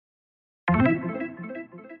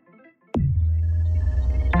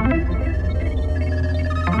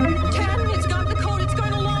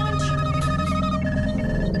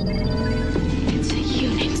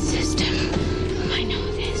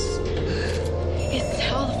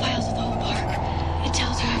It's all the files of the whole park. It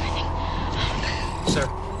tells you everything. Sir,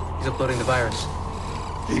 he's uploading the virus.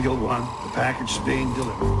 Eagle One, the package is being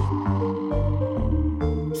delivered.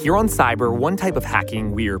 Here on Cyber, one type of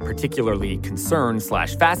hacking we're particularly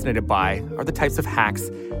concerned/fascinated by are the types of hacks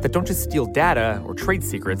that don't just steal data or trade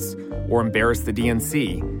secrets or embarrass the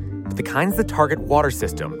DNC, but the kinds that target water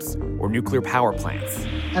systems or nuclear power plants.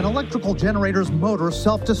 An electrical generator's motor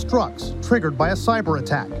self-destructs, triggered by a cyber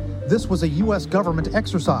attack. This was a U.S. government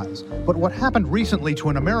exercise, but what happened recently to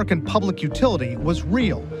an American public utility was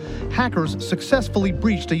real. Hackers successfully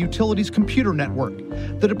breached a utility's computer network.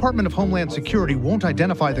 The Department of Homeland Security won't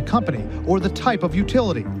identify the company or the type of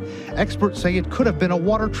utility. Experts say it could have been a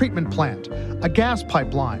water treatment plant, a gas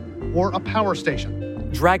pipeline, or a power station.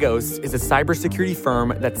 Dragos is a cybersecurity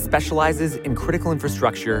firm that specializes in critical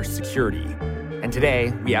infrastructure security. And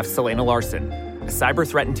today, we have Selena Larson, a cyber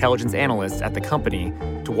threat intelligence analyst at the company,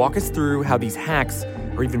 to walk us through how these hacks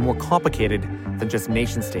are even more complicated than just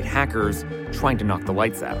nation-state hackers trying to knock the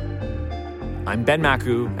lights out. I'm Ben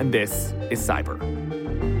Maku, and this is Cyber.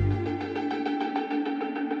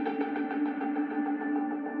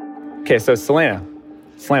 Okay, so Selena,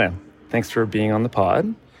 thanks for being on the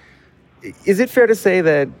pod. Is it fair to say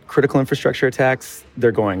that critical infrastructure attacks,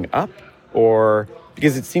 they're going up? Or,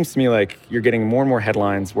 because it seems to me like you're getting more and more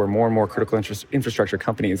headlines where more and more critical infrastructure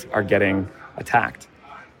companies are getting attacked.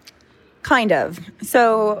 Kind of.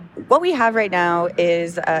 So what we have right now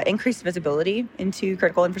is increased visibility into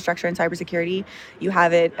critical infrastructure and cybersecurity. You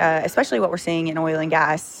have it, especially what we're seeing in oil and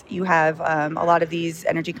gas. You have a lot of these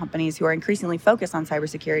energy companies who are increasingly focused on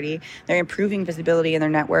cybersecurity. They're improving visibility in their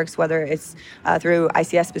networks, whether it's through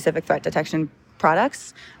ICS-specific threat detection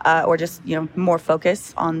products or just more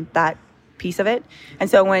focus on that piece of it. And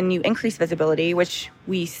so when you increase visibility, which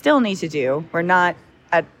we still need to do, we're not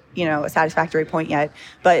at a satisfactory point yet,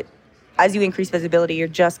 but as you increase visibility, you're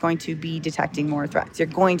just going to be detecting more threats. You're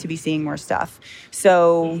going to be seeing more stuff.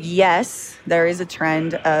 So yes, there is a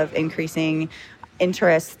trend of increasing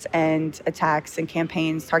interest and attacks and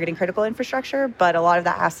campaigns targeting critical infrastructure, but a lot of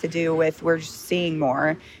that has to do with we're just seeing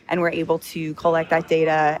more and we're able to collect that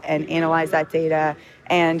data and analyze that data.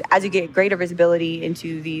 And as you get greater visibility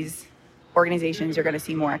into these organizations, you're going to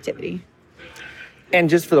see more activity. And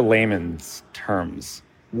just for the layman's terms,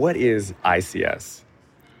 what is ICS?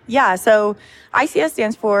 Yeah, so ICS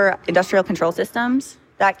stands for Industrial Control Systems.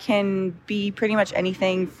 That can be pretty much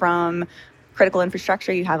anything from critical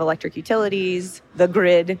infrastructure. You have electric utilities, the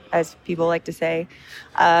grid, as people like to say,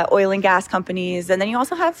 oil and gas companies, and then you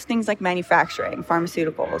also have things like manufacturing,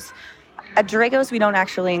 pharmaceuticals. At Dragos, we don't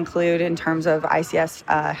actually include in terms of ICS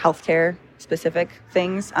healthcare specific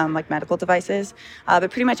things like medical devices, but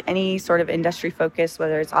pretty much any sort of industry focus,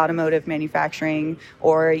 whether it's automotive manufacturing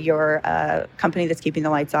or your company that's keeping the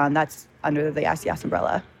lights on, that's under the ICS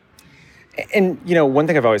umbrella. And one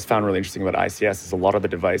thing I've always found really interesting about ICS is a lot of the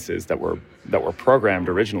devices that were programmed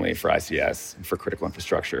originally for ICS and for critical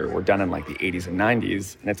infrastructure were done in like the 80s and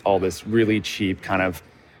 90s, and it's all this really cheap kind of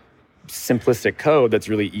simplistic code that's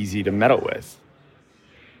really easy to meddle with.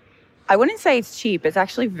 I wouldn't say it's cheap. It's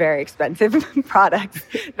actually very expensive products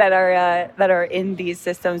that are in these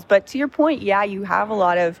systems. But to your point, yeah, you have a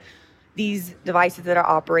lot of these devices that are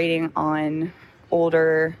operating on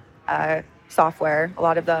older software. A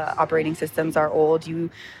lot of the operating systems are old.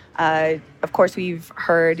 Of course, we've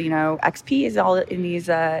heard, XP is all in these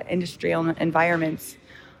industrial environments.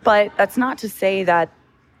 But that's not to say that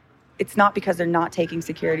it's not because they're not taking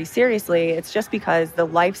security seriously. It's just because the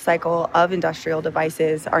life cycle of industrial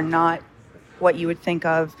devices are not what you would think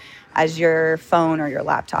of as your phone or your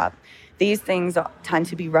laptop. These things tend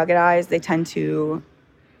to be ruggedized. They tend to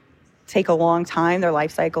take a long time. Their life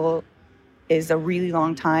cycle is a really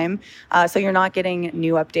long time. So you're not getting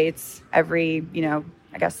new updates every,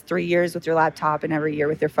 3 years with your laptop and every year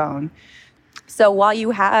with your phone. So while you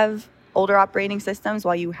have older operating systems,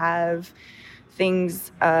 while you have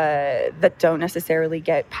things that don't necessarily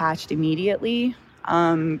get patched immediately,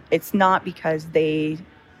 it's not because they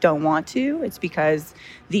don't want to. It's because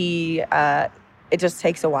it just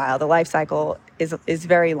takes a while. The life cycle is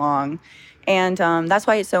very long. And that's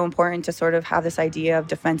why it's so important to sort of have this idea of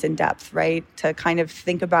defense in depth, right? To kind of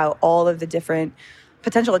think about all of the different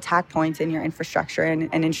potential attack points in your infrastructure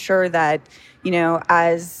and ensure that,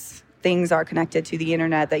 as things are connected to the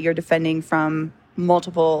internet, that you're defending from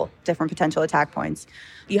multiple different potential attack points.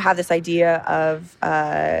 You have this idea of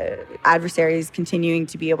adversaries continuing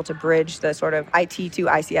to be able to bridge the sort of IT to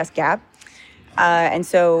ICS gap. And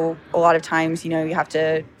so a lot of times, you have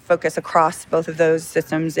to focus across both of those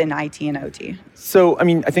systems in IT and OT. So, I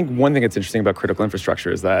think one thing that's interesting about critical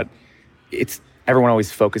infrastructure is that it's everyone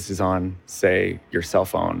always focuses on, say, your cell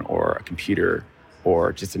phone or a computer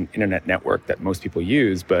or just an internet network that most people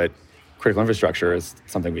use, but critical infrastructure is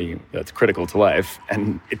something that's critical to life,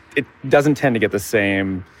 and it doesn't tend to get the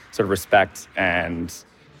same sort of respect and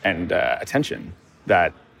attention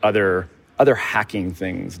that other hacking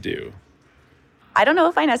things do. I don't know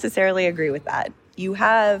if I necessarily agree with that. You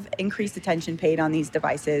have increased attention paid on these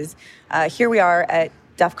devices. Here we are at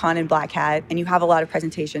DEF CON and Black Hat, and you have a lot of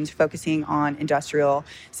presentations focusing on industrial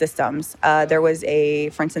systems. There was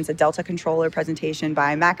for instance, a Delta controller presentation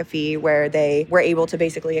by McAfee where they were able to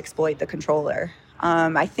basically exploit the controller.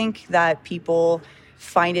 I think that people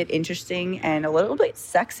find it interesting and a little bit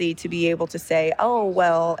sexy to be able to say, oh,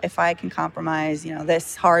 well, if I can compromise,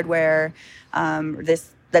 this hardware,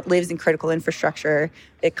 this that lives in critical infrastructure,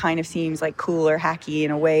 it kind of seems like cool or hacky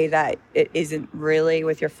in a way that it isn't really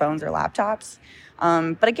with your phones or laptops.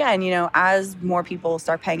 But again, as more people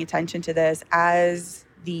start paying attention to this, as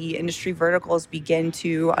the industry verticals begin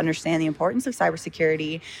to understand the importance of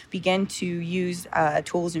cybersecurity, begin to use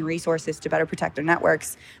tools and resources to better protect their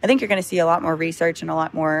networks, I think you're going to see a lot more research and a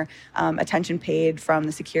lot more attention paid from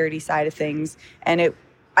the security side of things. And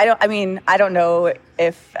I don't know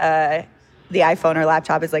if the iPhone or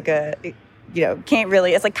laptop is like can't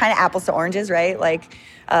really, it's like kind of apples to oranges, right? Like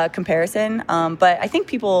comparison. But I think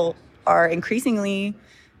people are increasingly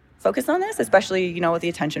focused on this, especially, with the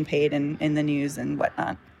attention paid in the news and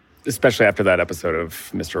whatnot. Especially after that episode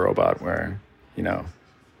of Mr. Robot where, an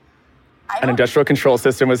industrial control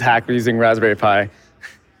system was hacked using Raspberry Pi.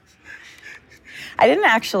 I didn't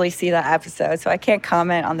actually see that episode, so I can't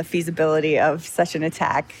comment on the feasibility of such an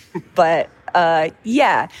attack. But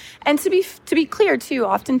yeah, and to be clear too,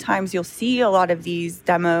 oftentimes you'll see a lot of these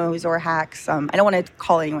demos or hacks. I don't want to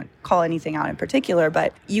call anything out in particular,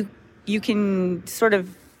 but you can sort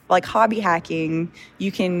of, like hobby hacking,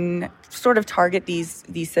 you can sort of target these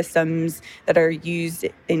systems that are used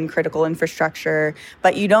in critical infrastructure,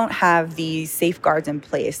 but you don't have these safeguards in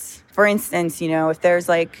place. For instance, if there's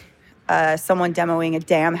like someone demoing a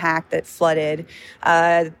dam hack that flooded,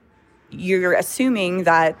 you're assuming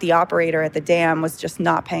that the operator at the dam was just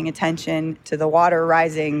not paying attention to the water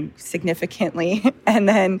rising significantly and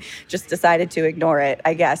then just decided to ignore it,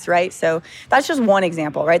 I guess, right? So that's just one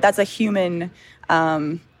example, right? That's a human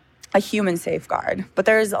safeguard. But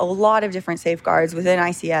there's a lot of different safeguards within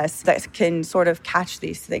ICS that can sort of catch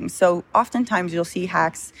these things. So oftentimes you'll see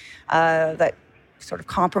hacks that sort of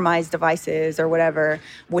compromise devices or whatever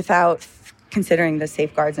without considering the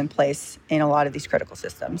safeguards in place in a lot of these critical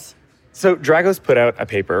systems. So Dragos put out a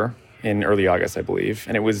paper in early August, I believe,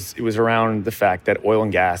 and it was around the fact that oil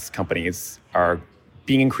and gas companies are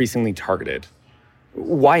being increasingly targeted.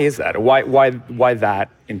 Why is that? Why that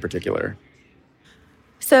in particular?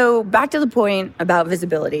 So back to the point about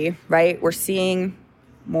visibility, right? We're seeing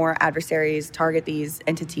more adversaries target these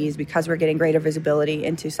entities because we're getting greater visibility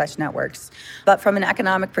into such networks. But from an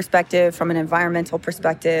economic perspective, from an environmental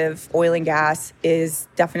perspective, oil and gas is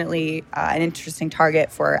definitely an interesting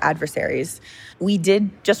target for adversaries. We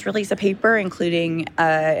did just release a paper including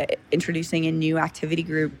introducing a new activity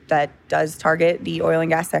group that does target the oil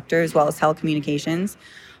and gas sector as well as telecommunications.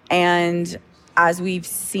 And as we've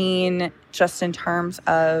seen just in terms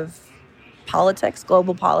of politics,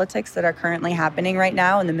 global politics that are currently happening right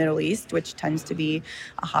now in the Middle East, which tends to be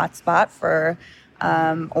a hot spot for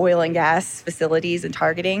oil and gas facilities and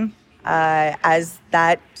targeting. As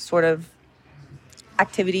that sort of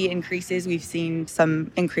activity increases, we've seen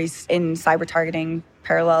some increase in cyber targeting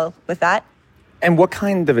parallel with that. And what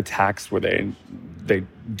kind of attacks were they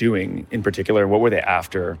doing in particular? What were they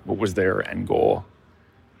after? What was their end goal?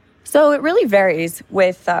 So it really varies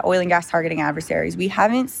with oil and gas targeting adversaries. We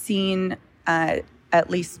haven't seen, we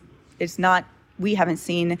haven't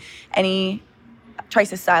seen any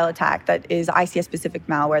Trisus-style attack that is ICS-specific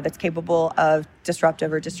malware that's capable of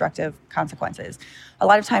disruptive or destructive consequences. A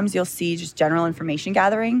lot of times you'll see just general information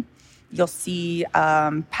gathering. You'll see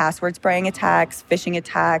password spraying attacks, phishing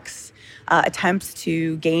attacks, attempts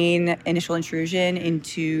to gain initial intrusion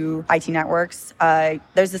into IT networks.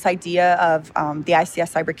 There's this idea of the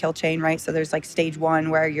ICS cyber kill chain, right? So there's like stage one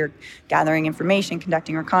where you're gathering information,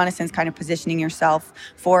 conducting reconnaissance, kind of positioning yourself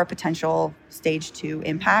for a potential stage 2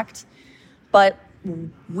 impact. But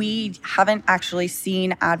we haven't actually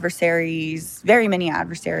seen very many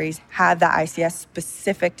adversaries have that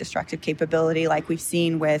ICS-specific destructive capability like we've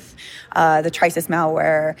seen with the Trisus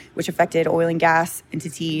malware, which affected oil and gas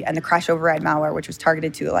entity, and the crash override malware, which was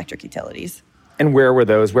targeted to electric utilities. And where were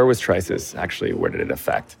those? Where was Trisus actually? Where did it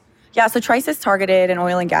affect? Yeah, so Trisus targeted an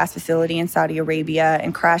oil and gas facility in Saudi Arabia,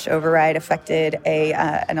 and crash override affected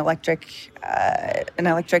an electric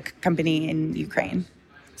company in Ukraine.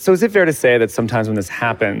 So is it fair to say that sometimes when this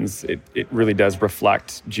happens, it really does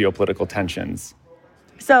reflect geopolitical tensions?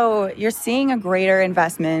 So you're seeing a greater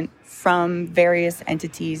investment from various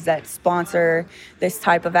entities that sponsor this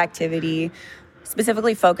type of activity,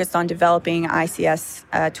 specifically focused on developing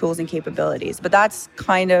ICS tools and capabilities. But that's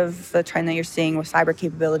kind of the trend that you're seeing with cyber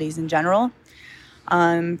capabilities in general.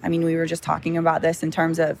 We were just talking about this in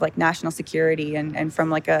terms of like national security and from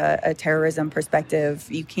like a terrorism perspective,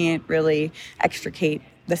 you can't really extricate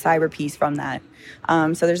the cyber piece from that.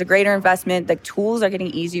 So there's a greater investment. The tools are getting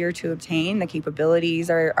easier to obtain. The capabilities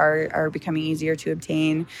are becoming easier to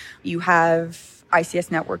obtain. You have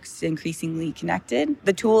ICS networks increasingly connected.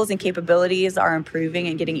 The tools and capabilities are improving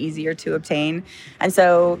and getting easier to obtain. And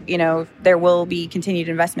so, there will be continued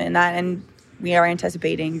investment in that. And we are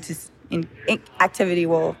anticipating activity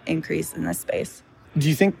will increase in this space. Do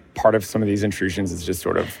you think part of some of these intrusions is just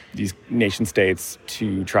sort of these nation states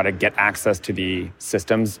to try to get access to the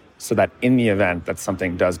systems so that in the event that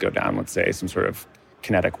something does go down, let's say some sort of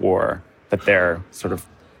kinetic war, that their sort of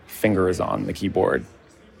finger is on the keyboard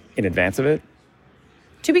in advance of it?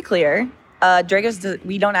 To be clear, Dragos,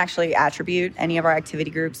 we don't actually attribute any of our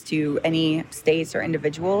activity groups to any states or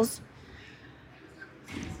individuals.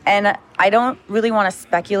 And I don't really want to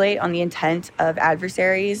speculate on the intent of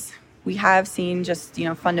adversaries. We have seen just,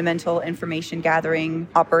 fundamental information gathering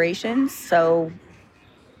operations. So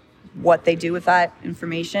what they do with that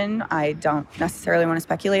information, I don't necessarily want to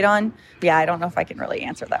speculate on. Yeah, I don't know if I can really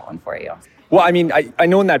answer that one for you. Well, I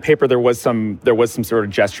know in that paper there was some sort of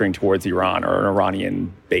gesturing towards Iran or an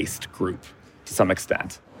Iranian-based group to some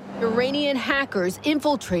extent. Iranian hackers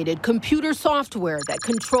infiltrated computer software that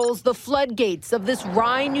controls the floodgates of this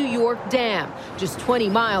Rye, New York dam, just 20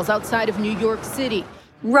 miles outside of New York City.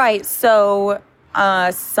 Right. So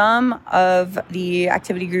some of the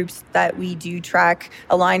activity groups that we do track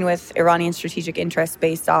align with Iranian strategic interests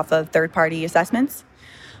based off of third-party assessments.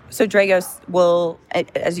 So Dragos will,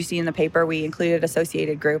 as you see in the paper, we included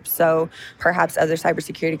associated groups. So perhaps other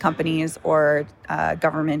cybersecurity companies or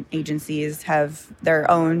government agencies have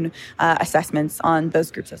their own assessments on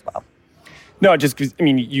those groups as well. No, just because,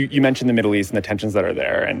 you mentioned the Middle East and the tensions that are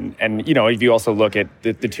there. And if you also look at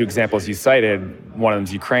the two examples you cited, one of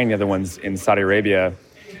them's Ukraine, the other one's in Saudi Arabia.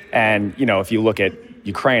 And, if you look at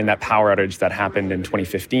Ukraine, that power outage that happened in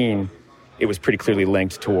 2015, it was pretty clearly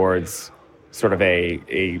linked towards sort of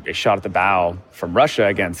a shot at the bow from Russia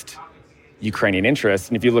against Ukrainian interests.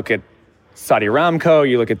 And if you look at Saudi Aramco,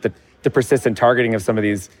 you look at the persistent targeting of some of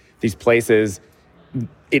these places,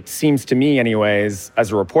 it seems to me anyways,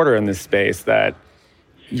 as a reporter in this space, that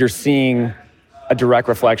you're seeing a direct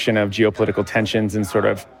reflection of geopolitical tensions and sort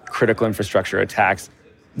of critical infrastructure attacks.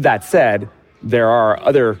 That said,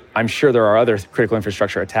 I'm sure there are other critical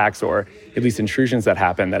infrastructure attacks or at least intrusions that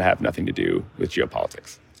happen that have nothing to do with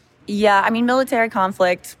geopolitics. Yeah, military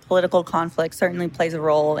conflict, political conflict certainly plays a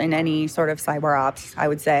role in any sort of cyber ops, I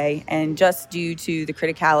would say. And just due to the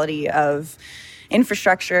criticality of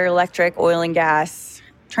infrastructure, electric, oil and gas,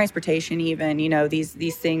 transportation even,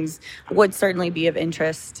 these things would certainly be of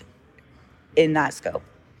interest in that scope.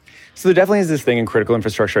 So there definitely is this thing in critical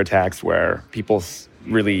infrastructure attacks where people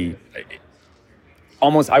really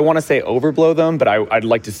almost, I want to say overblow them, but I'd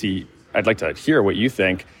like to hear what you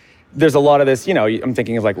think. There's a lot of this, I'm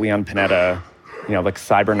thinking of like Leon Panetta, like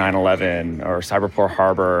Cyber 9/11 or Cyber Pearl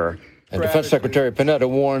Harbor. And Defense Secretary Panetta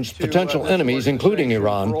warns potential enemies, including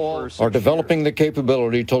Iran, are developing the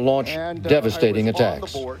capability to launch devastating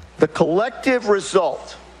attacks. The collective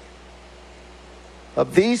result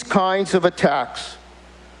of these kinds of attacks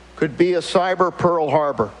could be a cyber Pearl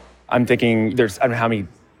Harbor. I'm thinking I don't know how many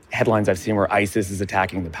headlines I've seen where ISIS is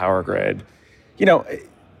attacking the power grid.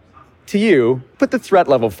 To you, put the threat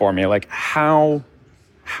level for me. Like how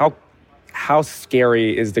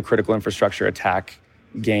scary is the critical infrastructure attack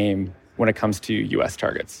game when it comes to U.S.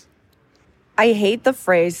 targets? I hate the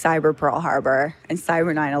phrase Cyber Pearl Harbor and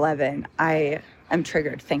Cyber 9/11. I am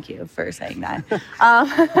triggered. Thank you for saying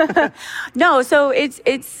that. No, so it's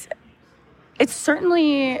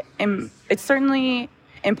certainly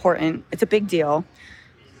important. It's a big deal.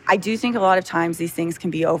 I do think a lot of times these things can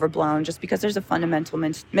be overblown just because there's a fundamental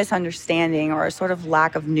misunderstanding or a sort of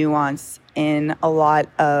lack of nuance in a lot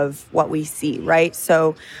of what we see, right?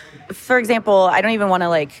 So, for example, I don't even want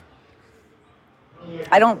to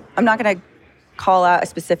I'm not going to call out a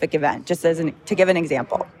specific event, just to give an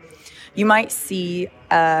example. You might see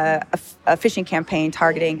a phishing campaign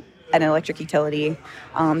targeting an electric utility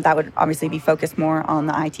that would obviously be focused more on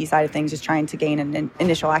the IT side of things, just trying to gain an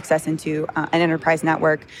initial access into an enterprise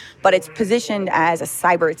network. But it's positioned as a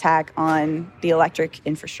cyber attack on the electric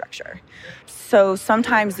infrastructure. So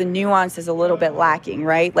sometimes the nuance is a little bit lacking,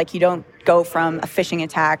 right? Like you don't go from a phishing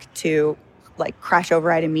attack to like crash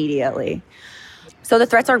override immediately. So the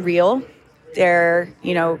threats are real. They're,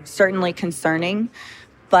 certainly concerning.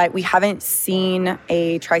 But we haven't seen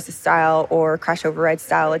a Trisus-style or crash override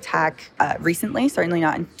style attack recently, certainly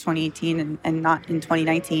not in 2018 and not in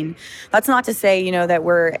 2019. That's not to say, that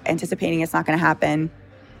we're anticipating it's not going to happen.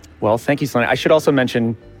 Well, thank you, Selena. I should also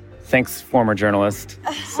mention, thanks, former journalist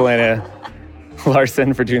Selena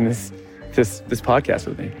Larson, for doing this podcast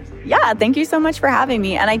with me. Yeah, thank you so much for having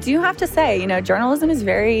me. And I do have to say, journalism is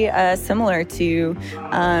very similar to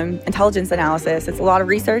intelligence analysis. It's a lot of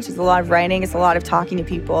research, it's a lot of writing, it's a lot of talking to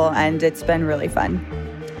people, and it's been really fun.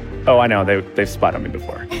 Oh, I know. They've spied on me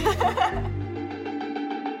before.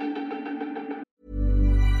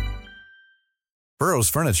 Burrow's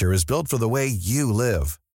furniture is built for the way you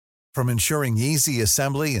live. From ensuring easy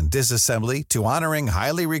assembly and disassembly to honoring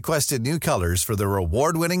highly requested new colors for their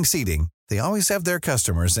award-winning seating, they always have their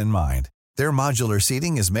customers in mind. Their modular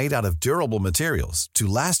seating is made out of durable materials to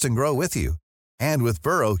last and grow with you. And with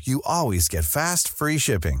Burrow, you always get fast, free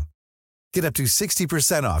shipping. Get up to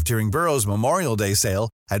 60% off during Burrow's Memorial Day sale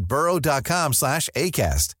at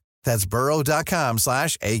burrow.com/ACAST. That's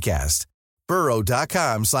burrow.com/ACAST.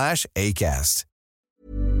 burrow.com/ACAST.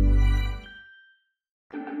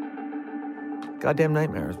 Goddamn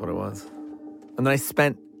nightmare is what it was. And then I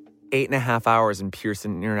spent 8.5 hours in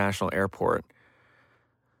Pearson International Airport.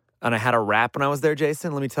 And I had a wrap when I was there,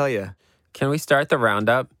 Jason, let me tell you. Can we start the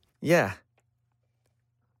roundup? Yeah.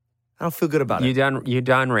 I don't feel good about it. You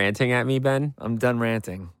done ranting at me, Ben? I'm done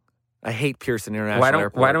ranting. I hate Pearson International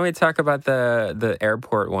Airport. Why don't we talk about the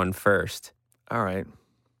airport one first? All right.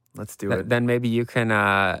 Let's do it. Then maybe you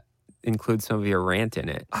can include some of your rant in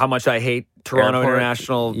it. How much I hate Toronto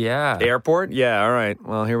International Airport? Yeah, all right.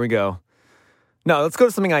 Well, here we go. No, let's go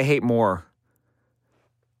to something I hate more.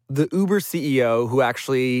 The Uber CEO who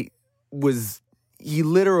actually he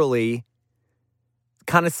literally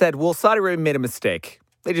kind of said, well, Saudi Arabia made a mistake.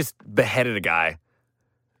 They just beheaded a guy.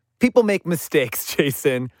 People make mistakes,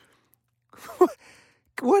 Jason.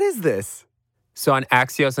 What is this? So on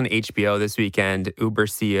Axios and HBO this weekend, Uber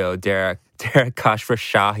CEO Derek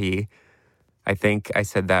Khosrowshahi, I think I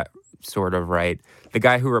said that sort of right. The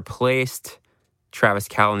guy who replaced Travis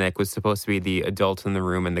Kalanick was supposed to be the adult in the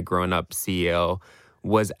room and the grown-up CEO,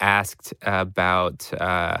 was asked about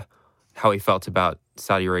how he felt about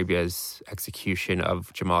Saudi Arabia's execution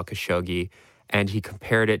of Jamal Khashoggi, and he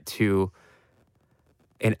compared it to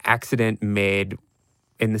an accident made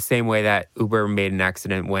in the same way that Uber made an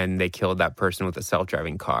accident when they killed that person with a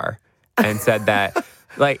self-driving car, and said that,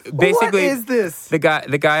 like, basically, what is this? The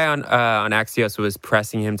guy on Axios was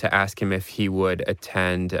pressing him to ask him if he would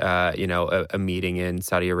attend, a meeting in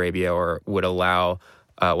Saudi Arabia or would allow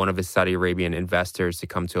one of his Saudi Arabian investors to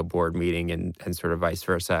come to a board meeting and sort of vice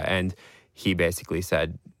versa. And he basically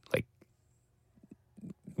said, like,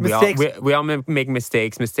 we all make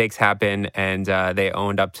mistakes. Mistakes happen, and they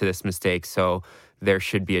owned up to this mistake. So there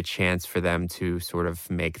should be a chance for them to sort of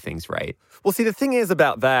make things right. Well, see, the thing is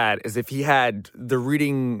about that is if he had the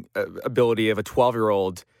reading ability of a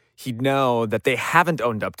 12-year-old, he'd know that they haven't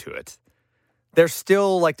owned up to it. They're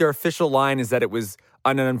still, like, their official line is that it was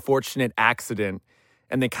an unfortunate accident,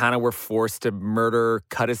 and they kind of were forced to murder,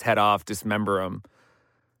 cut his head off, dismember him.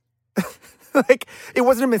 Like, it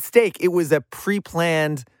wasn't a mistake. It was a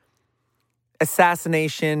pre-planned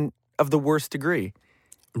assassination of the worst degree.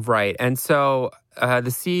 Right. And so the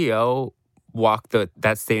CEO walked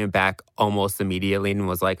that statement back almost immediately and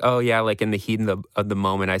was like, oh, yeah, like in the heat of the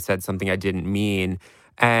moment, I said something I didn't mean.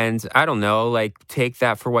 And I don't know, like, take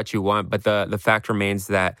that for what you want. But the fact remains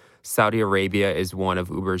that Saudi Arabia is one of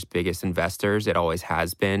Uber's biggest investors. It always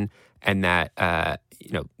has been. And that,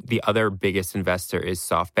 the other biggest investor is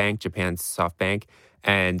SoftBank, Japan's SoftBank.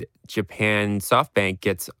 And Japan SoftBank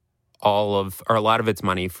gets a lot of its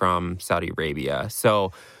money from Saudi Arabia.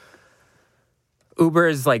 So Uber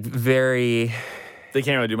is like very... They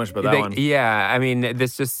can't really do much about that one. Yeah, I mean, it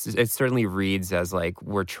certainly reads as like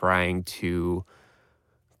we're trying to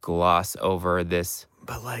gloss over this,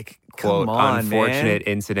 but like, quote, come on, unfortunate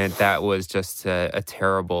man. incident that was just a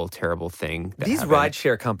terrible, terrible thing. These happened.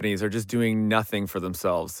 rideshare companies are just doing nothing for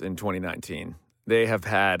themselves in 2019. They have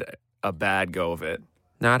had a bad go of it.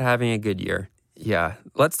 Not having a good year. Yeah.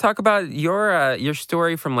 Let's talk about your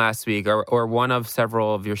story from last week, or one of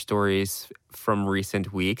several of your stories from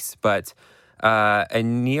recent weeks. But A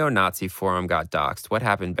neo-Nazi forum got doxxed. What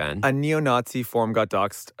happened, Ben? A neo-Nazi forum got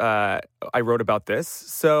doxxed. I wrote about this.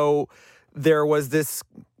 So there was this,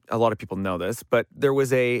 a lot of people know this, but there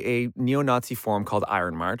was a neo-Nazi forum called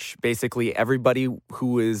Iron March. Basically, everybody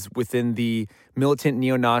who is within the militant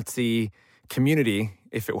neo-Nazi community,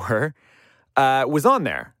 if it were, was on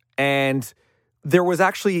there. And there was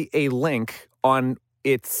actually a link on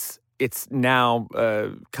its now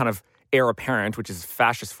kind of heir apparent, which is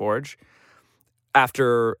Fascist Forge,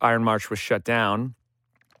 after Iron March was shut down,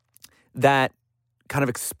 that kind of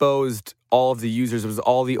exposed all of the users. It was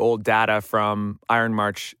all the old data from Iron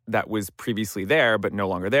March that was previously there, but no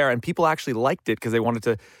longer there. And people actually liked it because they wanted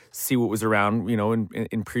to see what was around,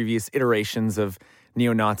 in previous iterations of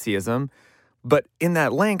neo-Nazism. But in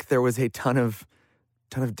that link, there was a ton of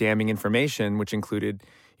damning information, which included,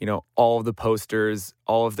 all of the posters,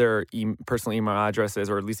 all of their personal email addresses,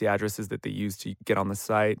 or at least the addresses that they used to get on the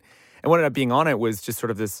site. And what ended up being on it was just sort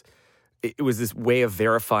of this, it was this way of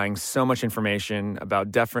verifying so much information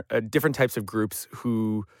about different types of groups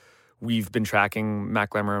who we've been tracking, Matt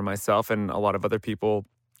Glammer and myself, and a lot of other people,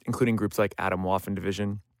 including groups like Adam Waffen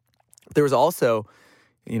Division. There was also,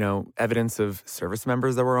 evidence of service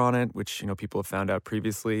members that were on it, which, people have found out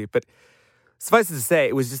previously. But suffice it to say,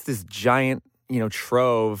 it was just this giant,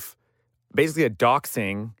 trove, basically a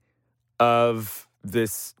doxing of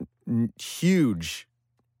this huge,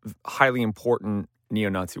 highly important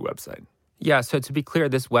neo-Nazi website. Yeah, so to be clear,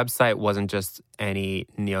 this website wasn't just any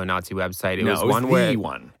neo-Nazi website. It was the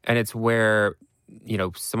one. And it's where,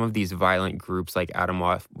 some of these violent groups like Adam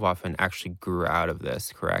Waffen actually grew out of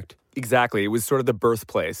this, correct? Exactly. It was sort of the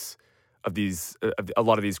birthplace of these, a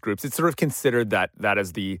lot of these groups. It's sort of considered that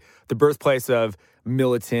as the birthplace of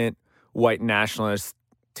militant, white nationalist,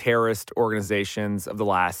 terrorist organizations of the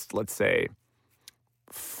last, let's say,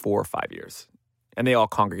 4 or 5 years. And they all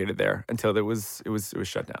congregated there until it was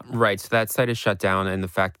shut down. Right. So that site is shut down, and the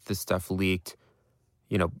fact that this stuff leaked,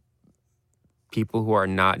 people who are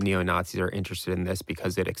not neo-Nazis are interested in this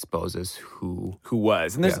because it exposes who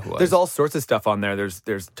was. And there's all sorts of stuff on there.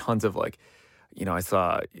 There's tons of I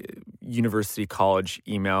saw university college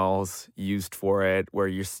emails used for it where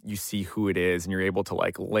you see who it is and you're able to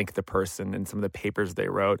link the person and some of the papers they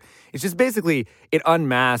wrote. It's just basically, it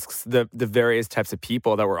unmasks the various types of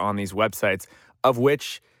people that were on these websites, of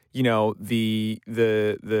which, the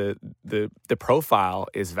profile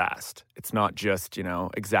is vast. It's not just,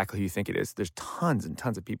 exactly who you think it is. There's tons and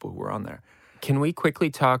tons of people who are on there. Can we quickly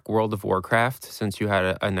talk World of Warcraft, since you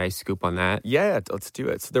had a nice scoop on that? Yeah, let's do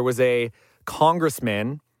it. So there was a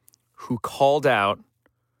congressman who called out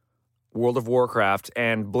World of Warcraft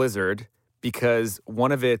and Blizzard because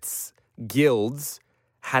one of its guilds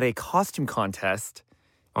had a costume contest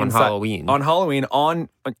Halloween. On Halloween,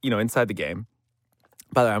 inside the game.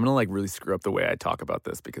 By the way, I'm gonna really screw up the way I talk about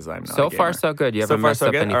this because I'm not. So far, so good. You haven't messed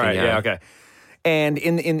up anything. All right, yeah, okay. And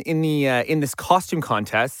in this costume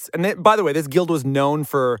contest, and by the way, this guild was known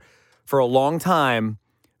for a long time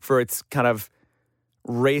for its kind of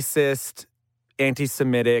racist,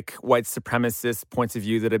 anti-Semitic, white supremacist points of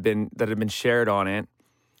view that have been shared on it.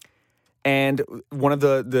 And one of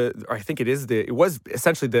it was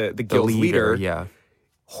essentially the guild's leader, yeah,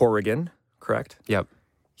 Horrigan, correct? Yep.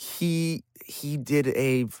 He did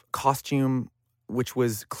a costume which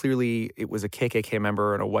was clearly, it was a KKK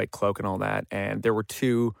member and a white cloak and all that. And there were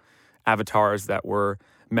 2 avatars that were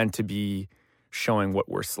meant to be showing what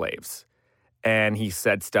were slaves. And he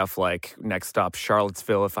said stuff like, "Next stop,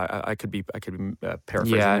 Charlottesville." If I could be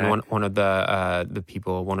paraphrasing. Yeah, and that. one of the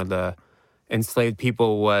people, one of the enslaved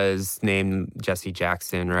people was named Jesse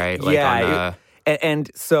Jackson, right?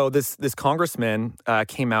 And so this congressman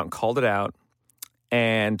came out and called it out,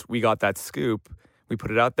 and we got that scoop. We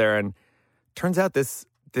put it out there, and turns out this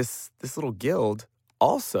little guild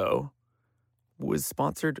also was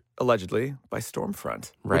sponsored allegedly by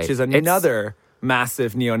Stormfront, right, which is another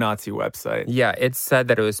massive neo-Nazi website. Yeah, it's said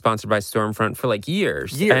that it was sponsored by Stormfront for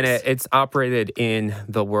years. And it's operated in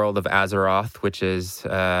the world of Azeroth, which is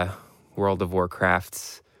World of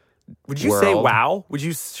Warcraft's Would you world. say WoW? Would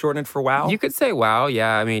you shorten it for WoW? You could say WoW,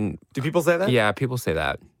 yeah. I mean... Do people say that? Yeah, people say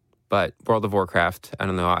that. But World of Warcraft, I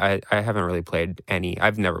don't know. I haven't really played any.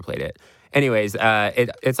 I've never played it. Anyways,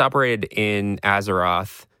 it's operated in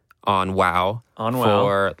Azeroth on WoW.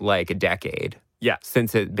 For a decade. Yeah.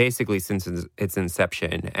 Since its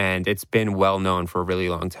inception. And it's been well known for a really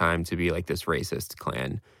long time to be this racist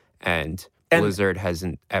clan. And Blizzard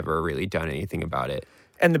hasn't ever really done anything about it.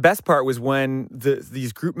 And the best part was when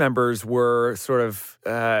these group members were sort of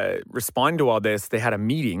responding to all this, they had a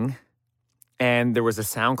meeting and there was a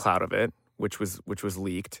SoundCloud of it, which was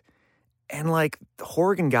leaked. And like the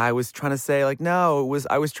Horgan guy was trying to say like, no,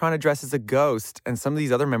 I was trying to dress as a ghost. And some of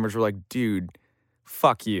these other members were like, dude,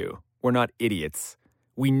 fuck you. We're not idiots.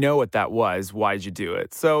 We know what that was. Why did you do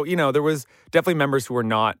it? So, there was definitely members who were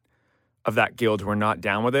not of that guild who were not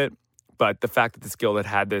down with it. But the fact that this guild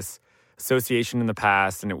had this association in the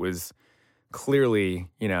past and it was clearly,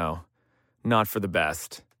 not for the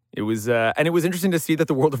best. It was, and it was interesting to see that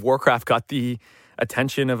the World of Warcraft got the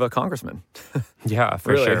attention of a congressman. Yeah,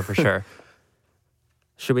 for sure.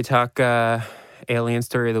 Should we talk Alien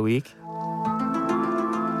Story of the Week?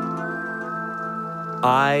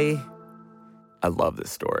 I love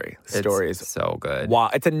this story. The story is so good. Wow,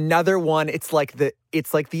 it's another one. It's like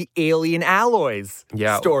the Alien Alloys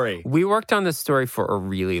story. We worked on this story for a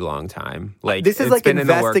really long time. Like this is like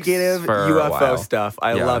investigative UFO stuff.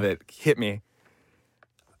 I love it. Hit me.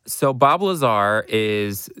 So Bob Lazar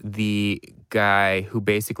is the guy who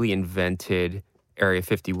basically invented Area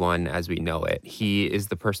 51 as we know it. He is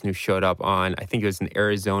the person who showed up on, I think it was an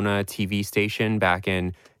Arizona TV station back in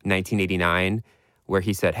 1989, where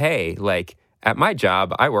he said, hey, like, at my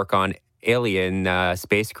job, I work on alien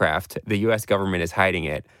spacecraft. The U.S. government is hiding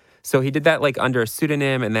it. So he did that like under a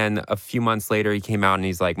pseudonym, and then a few months later, he came out and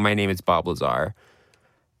he's like, my name is Bob Lazar.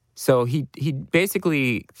 So he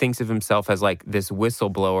basically thinks of himself as like this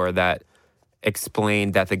whistleblower that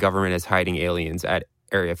explained that the government is hiding aliens at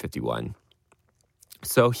Area 51.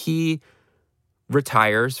 So he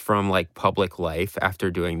retires from like public life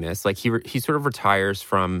after doing this. Like he sort of retires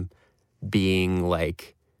from being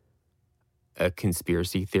like a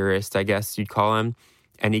conspiracy theorist, I guess you'd call him.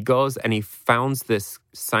 And he goes and he founds this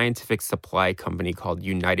scientific supply company called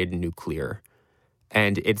United Nuclear.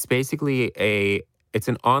 And it's basically it's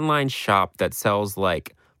an online shop that sells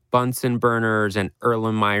like Bunsen burners and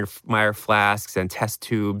Erlenmeyer flasks and test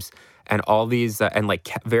tubes and all these and like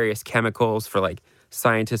various chemicals for like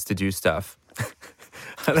scientists to do stuff.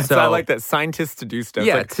 I like that. Scientists to do stuff.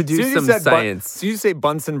 Yeah, like, to do some science. So you say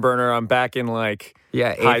Bunsen burner, I'm back in like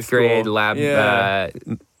high 8th grade school. lab,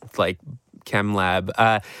 like chem lab.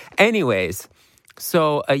 Anyways,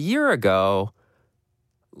 so a year ago,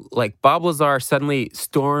 like Bob Lazar suddenly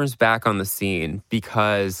storms back on the scene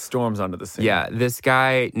because... Storms onto the scene. Yeah, this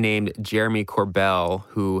guy named Jeremy Corbell,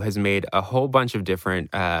 who has made a whole bunch of different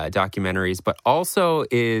documentaries, but also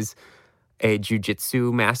is a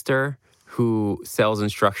jiu-jitsu master who sells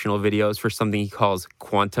instructional videos for something he calls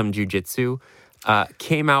quantum jiu-jitsu,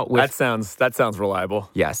 came out with... That sounds reliable.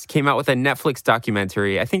 Yes, came out with a Netflix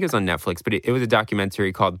documentary. I think it was on Netflix, but it was a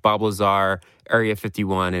documentary called Bob Lazar, Area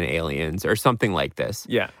 51 and Aliens, or something like this.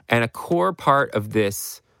 Yeah. And a core part of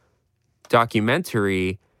this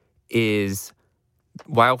documentary is,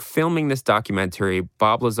 while filming this documentary,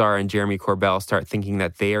 Bob Lazar and Jeremy Corbell start thinking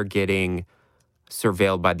that they are getting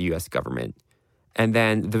surveilled by the U.S. government. And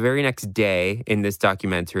then the very next day in this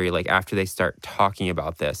documentary, like after they start talking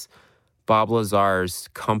about this, Bob Lazar's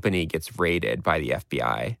company gets raided by the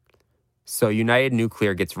FBI. So United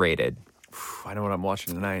Nuclear gets raided. I know what I'm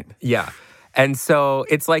watching tonight. Yeah. And so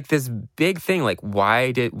it's like this big thing, like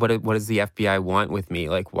what does the FBI want with me?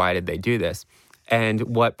 Like, why did they do this? And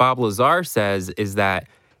what Bob Lazar says is that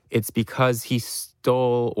it's because he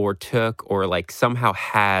stole or took or like somehow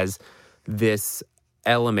has this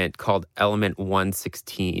element called element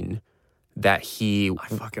 116 that I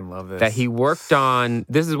fucking love this. That he worked on.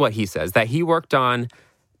 This is what he says, that he worked on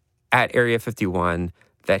at Area 51,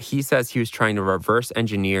 that he says he was trying to reverse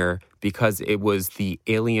engineer because it was the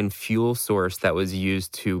alien fuel source that was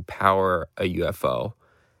used to power a UFO.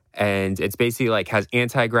 And it's basically like has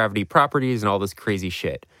anti-gravity properties and all this crazy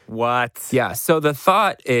shit. What? Yeah. So the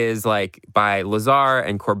thought is like by Lazar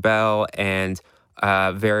and Corbell and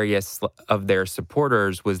various of their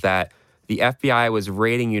supporters was that the FBI was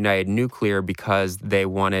raiding United Nuclear because they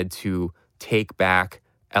wanted to take back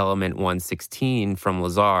element 116 from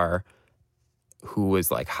Lazar, who was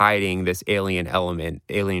like hiding this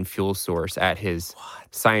alien fuel source at his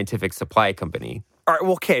scientific supply company. All right.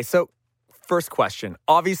 Well, okay. So first question.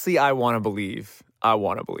 Obviously, I want to believe. I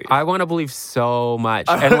want to believe so much.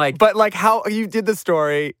 And like, but like how you did the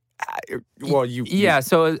story. Well,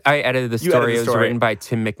 so I edited the story. It was written by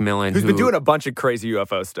Tim McMillan, who's been doing a bunch of crazy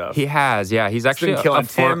UFO stuff. He has, yeah. He's actually been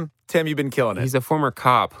killing Tim, you've been killing it. He's a former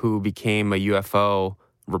cop who became a UFO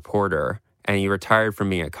reporter, and he retired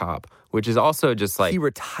from being a cop, which is also just like... He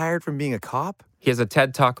retired from being a cop? He has a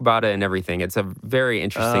TED Talk about it and everything. It's a very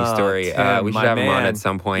interesting story. Tim, we should have him on at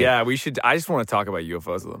some point. Yeah, we should. I just want to talk about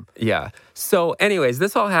UFOs with him. Yeah. So anyways,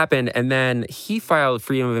 this all happened, and then he filed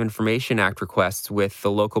Freedom of Information Act requests with the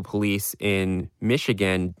local police in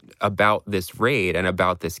Michigan about this raid and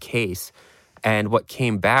about this case. And what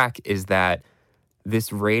came back is that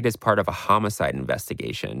this raid is part of a homicide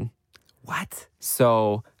investigation. What?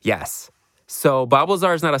 So, yes. So Bob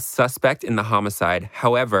Lazar is not a suspect in the homicide.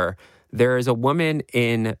 However, there is a woman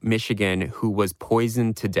in Michigan who was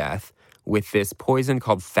poisoned to death with this poison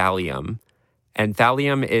called thallium. And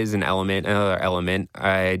thallium is another element.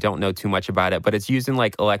 I don't know too much about it, but it's used in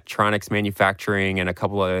like electronics manufacturing and a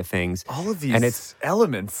couple other things. All of these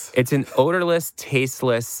elements. It's an odorless,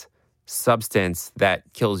 tasteless substance that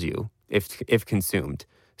kills you if consumed.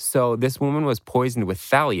 So this woman was poisoned with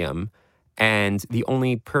thallium, and the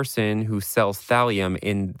only person who sells thallium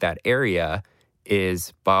in that area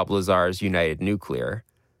is Bob Lazar's United Nuclear.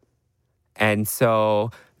 And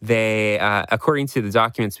so they, according to the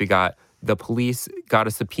documents we got, the police got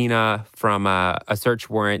a subpoena from a search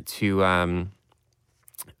warrant to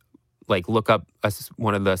look up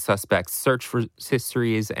one of the suspects' search for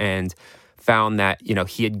histories, and found that,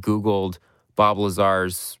 he had Googled Bob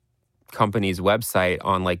Lazar's company's website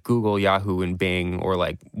on like Google, Yahoo, and Bing, or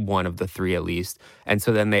like one of the three at least. And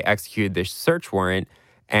so then they executed this search warrant,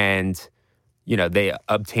 and they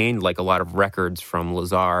obtained like a lot of records from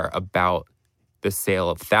Lazar about the sale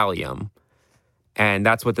of thallium. And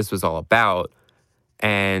that's what this was all about.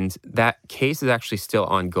 And that case is actually still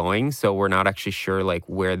ongoing, so we're not actually sure like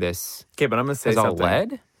where this but I'm gonna say all something.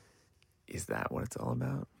 led. Is that what it's all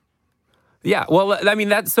about? Yeah, well, I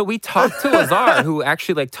mean, so we talked to Lazar, who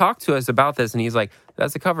actually like talked to us about this, and he's like,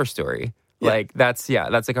 that's a cover story. Yeah. Like, that's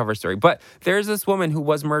a cover story. But there's this woman who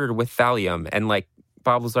was murdered with thallium, and like,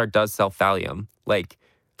 Bob Lazar does sell thallium. Like,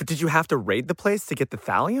 but did you have to raid the place to get the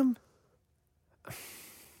thallium?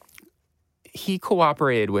 He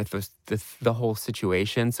cooperated with the whole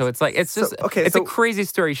situation, so it's like it's a crazy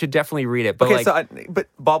story. You should definitely read it. But but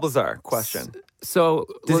Bob Lazar, question. So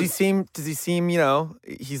does he seem?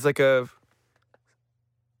 He's like a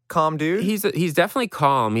calm dude? He's definitely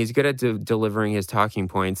calm. He's good at delivering his talking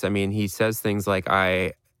points. I mean, he says things like,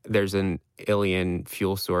 there's an alien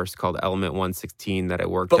fuel source called Element 116 that I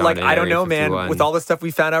worked on. But like, in I don't Area know, 51. man. With all the stuff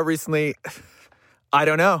we found out recently, I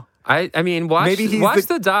don't know. I mean, watch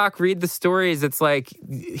the doc, read the stories. It's like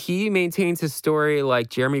he maintains his story like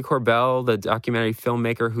Jeremy Corbell, the documentary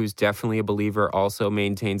filmmaker who's definitely a believer, also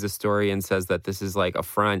maintains a story and says that this is like a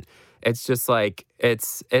front. It's just like,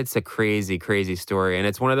 it's a crazy, crazy story. And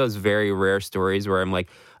it's one of those very rare stories where I'm like,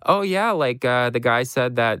 oh yeah, like the guy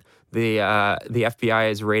said that the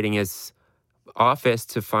FBI is raiding his office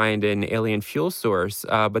to find an alien fuel source,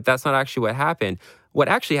 but that's not actually what happened. What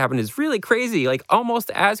actually happened is really crazy, like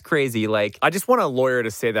almost as crazy. Like, I just want a lawyer to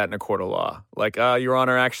say that in a court of law. Like, Your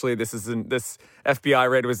Honor, actually, this FBI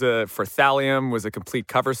raid was for thallium, was a complete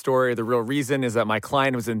cover story. The real reason is that my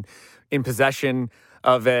client was in possession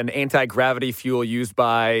of an anti-gravity fuel used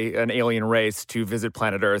by an alien race to visit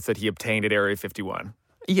planet Earth that he obtained at Area 51.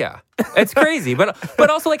 Yeah, it's crazy, but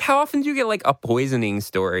also like, how often do you get like a poisoning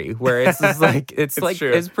story where it's just like it's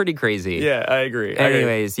pretty crazy. Yeah, I agree.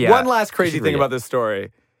 Anyways, yeah. One last crazy thing about this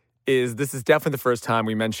story is this is definitely the first time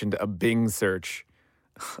we mentioned a Bing search.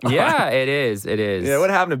 Yeah, it is. It is. Yeah,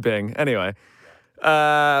 what happened to Bing? Anyway,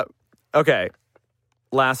 okay,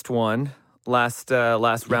 last one. Last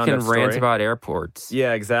round. You can rant about airports.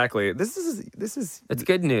 Yeah, exactly. This is. It's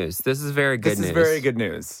good news. This is very good news. This is very good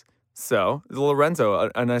news. So, Lorenzo,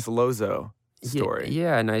 a nice Lozo story.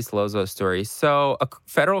 Yeah, a nice Lozo story. So, a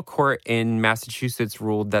federal court in Massachusetts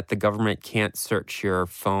ruled that the government can't search your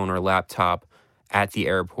phone or laptop at the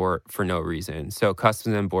airport for no reason. So,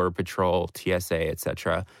 Customs and Border Patrol, TSA,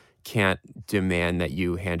 etc., can't demand that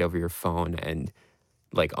you hand over your phone and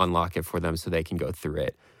like unlock it for them so they can go through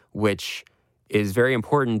it, which is very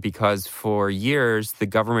important because for years the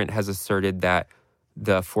government has asserted that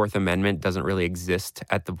the Fourth Amendment doesn't really exist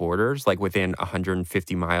at the borders, like within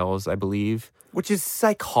 150 miles, I believe. Which is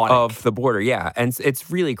psychotic. Of the border, yeah. And it's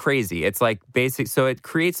really crazy. It's like so it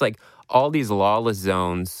creates like all these lawless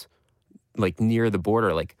zones like near the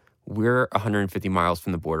border. Like we're 150 miles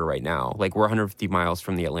from the border right now. Like we're 150 miles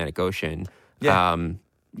from the Atlantic Ocean. Yeah.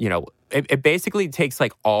 It basically takes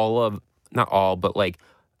like not all, but like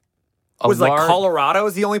was like Colorado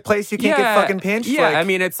is the only place you can't get fucking pinched? Yeah, like, I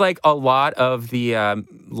mean, it's like a lot of the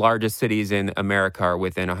largest cities in America are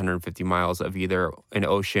within 150 miles of either an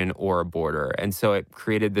ocean or a border. And so it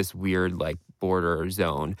created this weird like border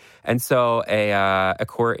zone. And so a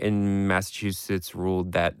court in Massachusetts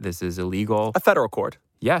ruled that this is illegal. A federal court?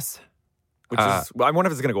 Yes. Which is, I wonder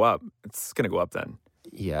if it's going to go up. It's going to go up then.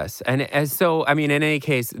 Yes. And so, I mean, in any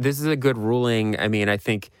case, this is a good ruling. I mean, I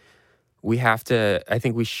think we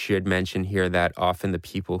should mention here that often the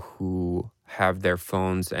people who have their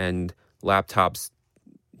phones and laptops,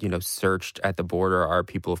 searched at the border are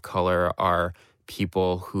people of color, are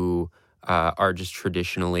people who are just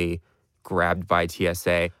traditionally grabbed by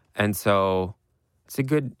TSA. And so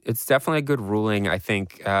it's definitely a good ruling. I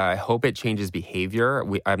think, I hope it changes behavior.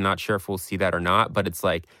 I'm not sure if we'll see that or not, but it's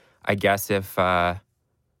like, I guess if there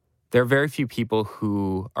are very few people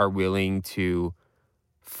who are willing to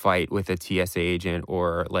fight with a TSA agent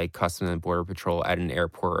or like Customs and Border Patrol at an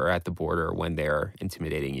airport or at the border when they're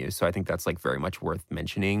intimidating you. So I think that's like very much worth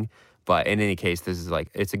mentioning. But in any case, this is like,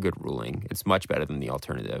 it's a good ruling. It's much better than the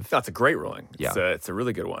alternative. That's a great ruling. Yeah. It's a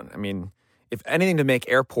really good one. I mean, if anything to make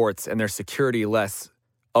airports and their security less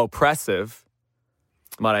oppressive,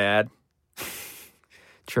 might I add.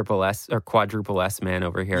 Triple S or quadruple S man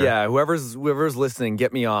over here. Yeah, whoever's listening,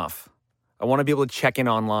 get me off. I want to be able to check in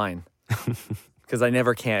online because I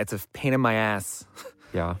never can. It's a pain in my ass.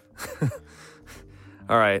 Yeah.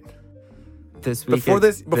 All right. This week in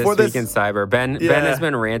cyber, Ben has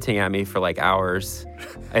been ranting at me for like hours.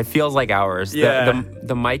 It feels like hours. Yeah.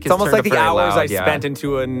 The mic is it's almost like the hours loud, I spent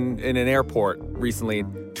in an airport recently.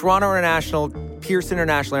 Toronto International, Pearson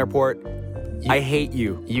International Airport. I hate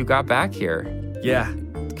you. You got back here. Yeah.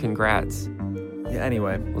 Congrats. Yeah,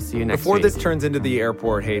 anyway. We'll see you next week. Before this turns into the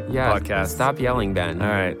airport hate podcast. Stop yelling, Ben. All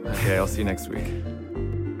right. Okay, I'll see you next week.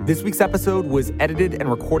 This week's episode was edited and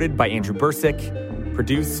recorded by Andrew Bursick,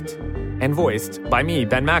 produced and voiced by me,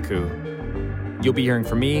 Ben Maku. You'll be hearing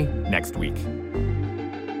from me next week.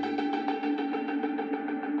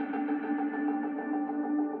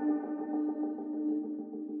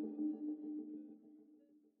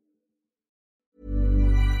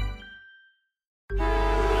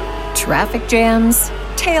 Traffic jams,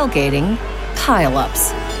 tailgating,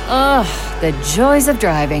 pile-ups. Ugh, the joys of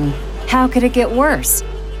driving. How could it get worse?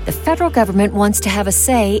 The federal government wants to have a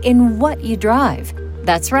say in what you drive.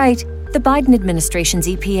 That's right. The Biden administration's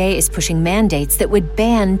EPA is pushing mandates that would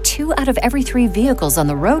ban 2 out of every 3 vehicles on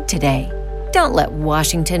the road today. Don't let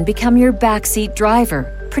Washington become your backseat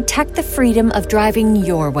driver. Protect the freedom of driving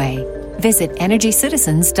your way. Visit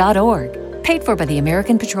EnergyCitizens.org. Paid for by the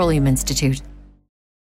American Petroleum Institute.